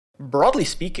Broadly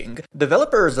speaking,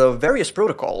 developers of various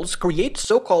protocols create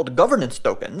so-called governance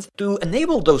tokens to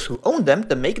enable those who own them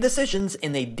to make decisions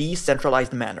in a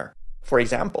decentralized manner. For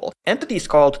example, entities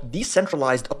called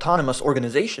decentralized autonomous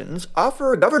organizations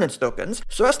offer governance tokens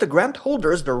so as to grant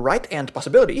holders the right and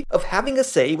possibility of having a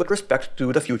say with respect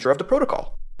to the future of the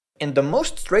protocol. In the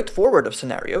most straightforward of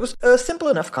scenarios, a simple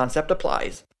enough concept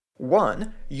applies.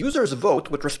 1. Users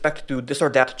vote with respect to this or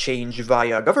that change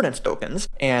via governance tokens,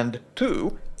 and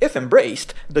 2. If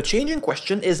embraced, the change in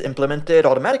question is implemented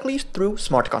automatically through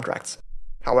smart contracts.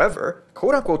 However,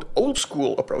 quote-unquote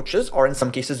old-school approaches are in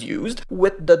some cases used,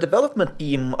 with the development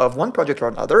team of one project or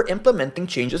another implementing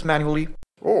changes manually.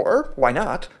 Or, why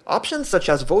not, options such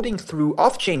as voting through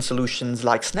off-chain solutions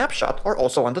like Snapshot are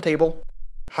also on the table.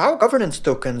 How governance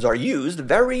tokens are used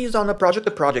varies on a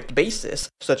project-to-project basis,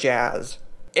 such as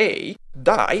A.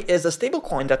 DAI is a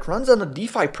stablecoin that runs on a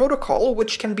DeFi protocol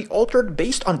which can be altered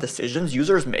based on decisions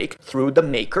users make through the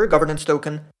Maker governance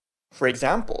token. For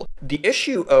example, the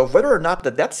issue of whether or not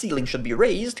the debt ceiling should be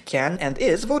raised can and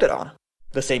is voted on.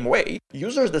 The same way,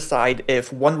 users decide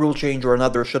if one rule change or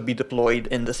another should be deployed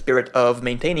in the spirit of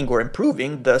maintaining or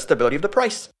improving the stability of the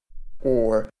price.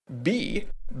 Or B.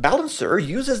 Balancer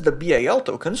uses the BAL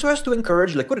token so as to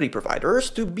encourage liquidity providers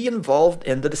to be involved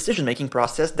in the decision-making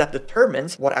process that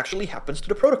determines what actually happens to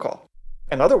the protocol.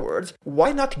 In other words,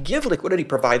 why not give liquidity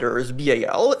providers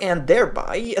BAL and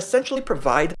thereby essentially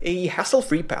provide a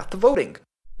hassle-free path to voting?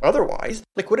 Otherwise,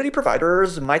 liquidity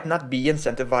providers might not be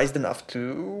incentivized enough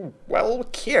to, well,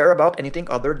 care about anything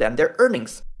other than their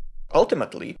earnings.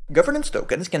 Ultimately, governance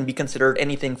tokens can be considered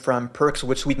anything from perks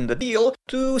which sweeten the deal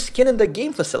to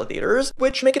skin-in-the-game facilitators,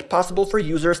 which make it possible for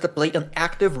users to play an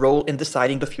active role in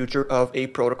deciding the future of a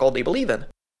protocol they believe in.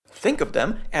 Think of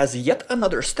them as yet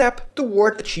another step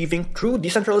toward achieving true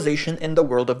decentralization in the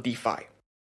world of DeFi.